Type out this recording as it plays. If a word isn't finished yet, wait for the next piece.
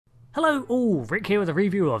Hello all, Rick here with a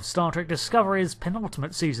review of Star Trek Discovery's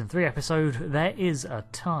penultimate Season 3 episode, There Is a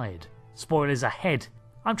Tide. Spoilers ahead.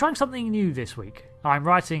 I'm trying something new this week. I'm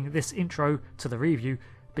writing this intro to the review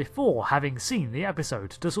before having seen the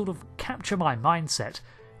episode to sort of capture my mindset.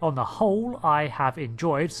 On the whole, I have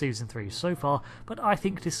enjoyed Season 3 so far, but I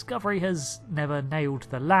think Discovery has never nailed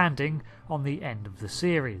the landing on the end of the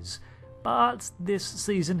series. But this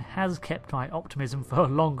season has kept my optimism for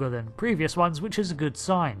longer than previous ones, which is a good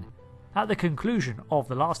sign. At the conclusion of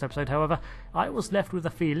the last episode, however, I was left with a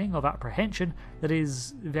feeling of apprehension that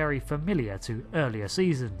is very familiar to earlier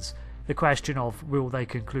seasons. The question of will they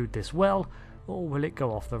conclude this well, or will it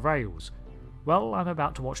go off the rails? Well, I'm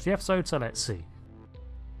about to watch the episode, so let's see.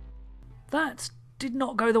 That did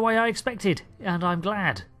not go the way I expected, and I'm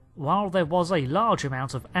glad. While there was a large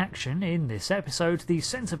amount of action in this episode, the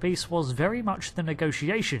centrepiece was very much the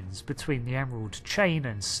negotiations between the Emerald Chain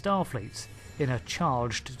and Starfleet, in a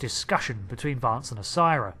charged discussion between Vance and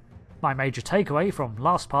Osira. My major takeaway from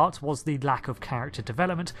last part was the lack of character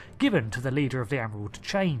development given to the leader of the Emerald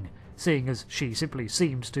Chain, seeing as she simply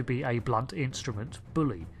seemed to be a blunt instrument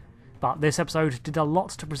bully. But this episode did a lot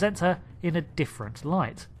to present her in a different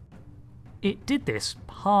light. It did this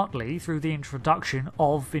partly through the introduction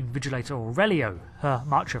of Invigilator Aurelio, her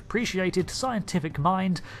much appreciated scientific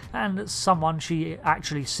mind, and someone she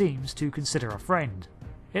actually seems to consider a friend.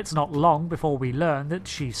 It's not long before we learn that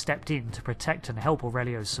she stepped in to protect and help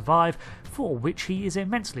Aurelio survive, for which he is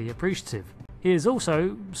immensely appreciative. He is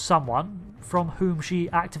also someone from whom she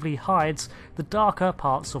actively hides the darker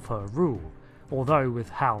parts of her rule, although with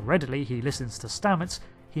how readily he listens to Stamets,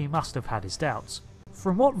 he must have had his doubts.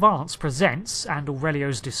 From what Vance presents and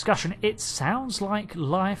Aurelio's discussion, it sounds like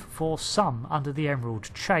life for some under the Emerald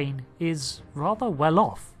Chain is rather well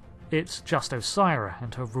off. It's just Osira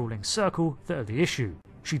and her ruling circle that are the issue.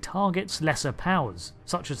 She targets lesser powers,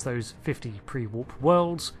 such as those 50 pre-warp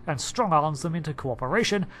worlds, and strong-arms them into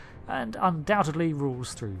cooperation, and undoubtedly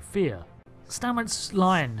rules through fear. Stamets'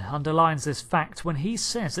 line underlines this fact when he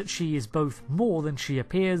says that she is both more than she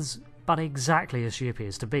appears, but exactly as she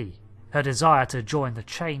appears to be. Her desire to join the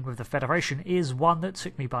chain with the Federation is one that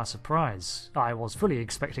took me by surprise. I was fully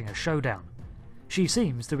expecting a showdown. She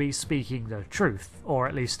seems to be speaking the truth, or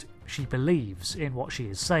at least she believes in what she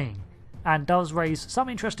is saying, and does raise some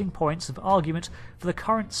interesting points of argument for the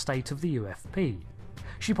current state of the UFP.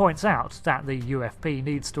 She points out that the UFP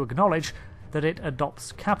needs to acknowledge that it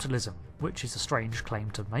adopts capitalism, which is a strange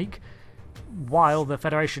claim to make. While the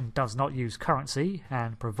Federation does not use currency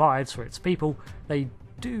and provides for its people, they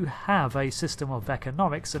do have a system of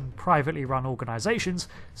economics and privately run organisations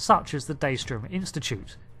such as the Daystrom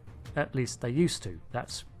Institute. At least they used to.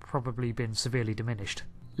 That's probably been severely diminished.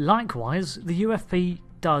 Likewise, the UFP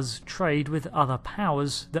does trade with other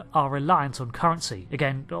powers that are reliant on currency,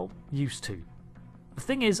 again, used to. The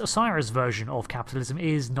thing is, Osira's version of capitalism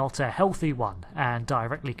is not a healthy one, and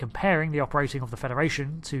directly comparing the operating of the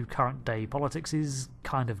Federation to current day politics is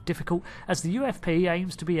kind of difficult, as the UFP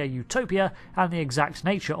aims to be a utopia and the exact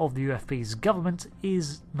nature of the UFP's government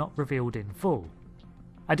is not revealed in full.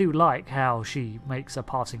 I do like how she makes a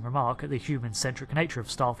parting remark at the human-centric nature of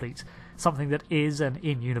Starfleet, something that is an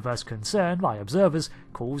in-universe concern by observers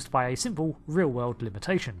caused by a simple real-world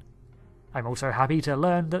limitation. I'm also happy to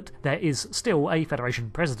learn that there is still a Federation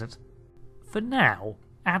president. For now,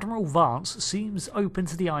 Admiral Vance seems open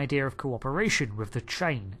to the idea of cooperation with the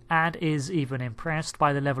Chain, and is even impressed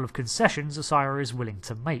by the level of concessions Osira is willing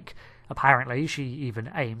to make. Apparently, she even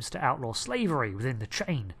aims to outlaw slavery within the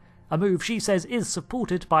Chain, a move she says is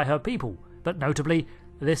supported by her people, but notably,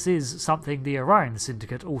 this is something the Orion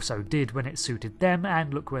Syndicate also did when it suited them,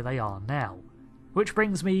 and look where they are now. Which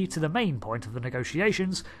brings me to the main point of the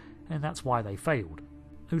negotiations, and that's why they failed.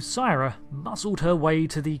 Osira muscled her way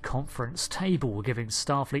to the conference table, giving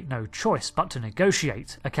Starfleet no choice but to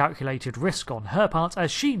negotiate, a calculated risk on her part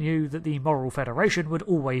as she knew that the Moral Federation would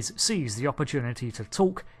always seize the opportunity to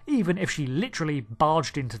talk, even if she literally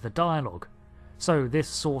barged into the dialogue. So this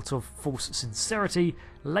sort of false sincerity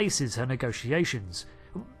laces her negotiations.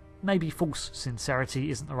 Maybe false sincerity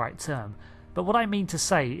isn't the right term, but what I mean to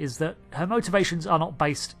say is that her motivations are not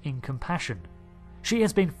based in compassion. She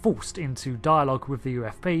has been forced into dialogue with the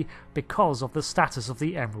UFP because of the status of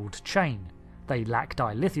the Emerald Chain. They lack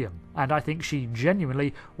dilithium, and I think she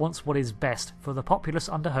genuinely wants what is best for the populace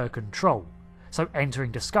under her control. So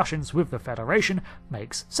entering discussions with the Federation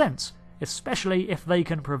makes sense, especially if they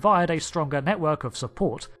can provide a stronger network of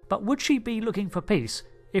support. But would she be looking for peace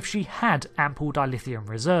if she had ample dilithium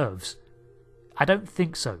reserves? I don't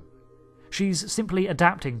think so. She's simply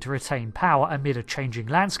adapting to retain power amid a changing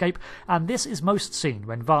landscape, and this is most seen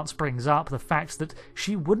when Vance brings up the fact that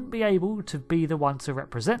she wouldn't be able to be the one to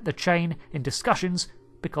represent the chain in discussions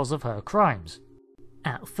because of her crimes.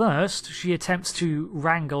 At first, she attempts to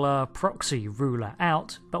wrangle a proxy ruler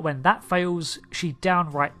out, but when that fails, she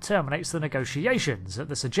downright terminates the negotiations at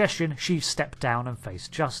the suggestion she step down and face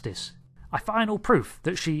justice. A final proof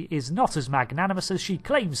that she is not as magnanimous as she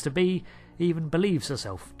claims to be, even believes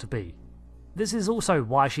herself to be. This is also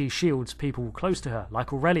why she shields people close to her,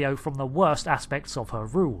 like Aurelio, from the worst aspects of her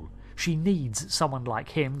rule. She needs someone like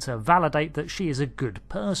him to validate that she is a good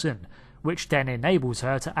person, which then enables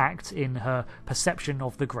her to act in her perception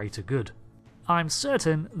of the greater good. I'm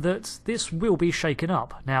certain that this will be shaken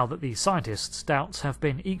up now that the scientist's doubts have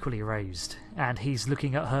been equally raised, and he's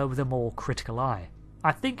looking at her with a more critical eye.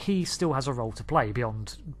 I think he still has a role to play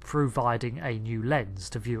beyond providing a new lens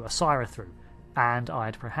to view Asira through, and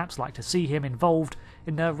I'd perhaps like to see him involved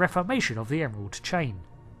in the reformation of the Emerald Chain.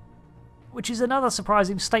 Which is another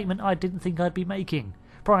surprising statement I didn't think I'd be making.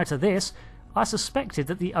 Prior to this, I suspected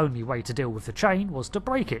that the only way to deal with the chain was to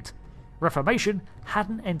break it. Reformation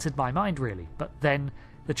hadn't entered my mind really, but then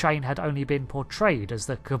the chain had only been portrayed as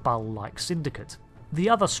the Cabal-like syndicate. The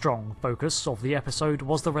other strong focus of the episode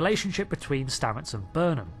was the relationship between Stamets and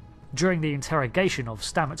Burnham. During the interrogation of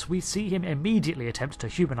Stamets, we see him immediately attempt to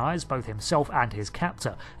humanise both himself and his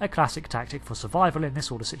captor, a classic tactic for survival in this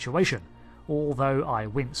sort of situation, although I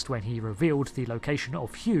winced when he revealed the location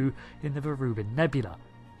of Hugh in the Verubin Nebula.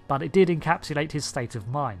 But it did encapsulate his state of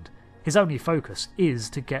mind. His only focus is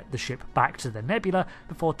to get the ship back to the nebula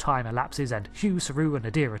before time elapses and Hugh, Saru and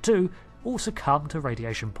Adira too all succumb to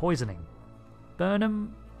radiation poisoning.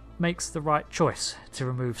 Burnham makes the right choice to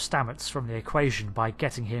remove Stamets from the equation by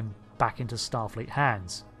getting him back into Starfleet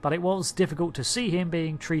hands, but it was difficult to see him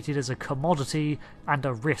being treated as a commodity and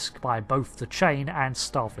a risk by both the chain and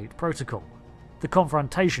Starfleet protocol. The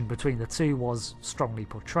confrontation between the two was strongly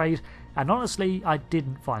portrayed, and honestly I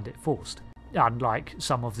didn't find it forced, unlike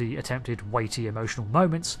some of the attempted weighty emotional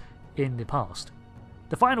moments in the past.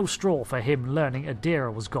 The final straw for him learning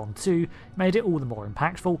Adira was gone too made it all the more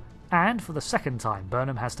impactful, and for the second time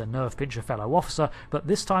Burnham has to nerve pinch a fellow officer, but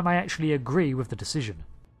this time I actually agree with the decision.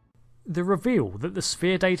 The reveal that the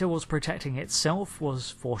sphere data was protecting itself was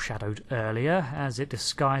foreshadowed earlier, as it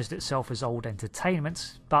disguised itself as old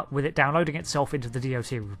entertainment, but with it downloading itself into the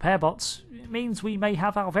DOT repair bots, it means we may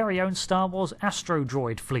have our very own Star Wars Astro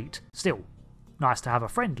Droid fleet. Still, nice to have a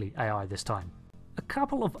friendly AI this time. A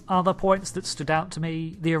couple of other points that stood out to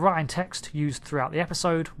me: the Orion text used throughout the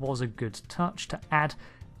episode was a good touch to add,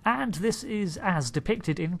 and this is as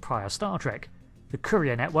depicted in prior Star Trek. The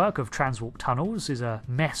courier network of transwarp tunnels is a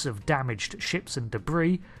mess of damaged ships and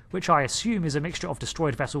debris, which I assume is a mixture of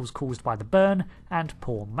destroyed vessels caused by the burn and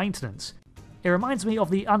poor maintenance. It reminds me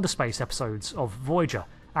of the Underspace episodes of Voyager,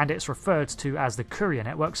 and it's referred to as the courier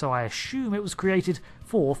network, so I assume it was created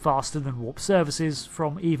for faster-than-warp services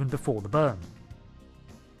from even before the burn.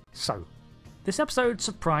 So, this episode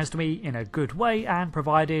surprised me in a good way and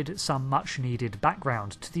provided some much-needed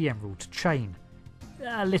background to the Emerald Chain.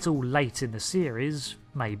 A little late in the series,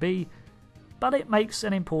 maybe, but it makes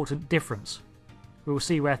an important difference. We'll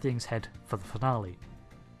see where things head for the finale.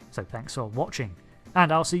 So thanks for watching,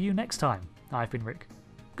 and I'll see you next time. I've been Rick.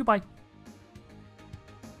 Goodbye.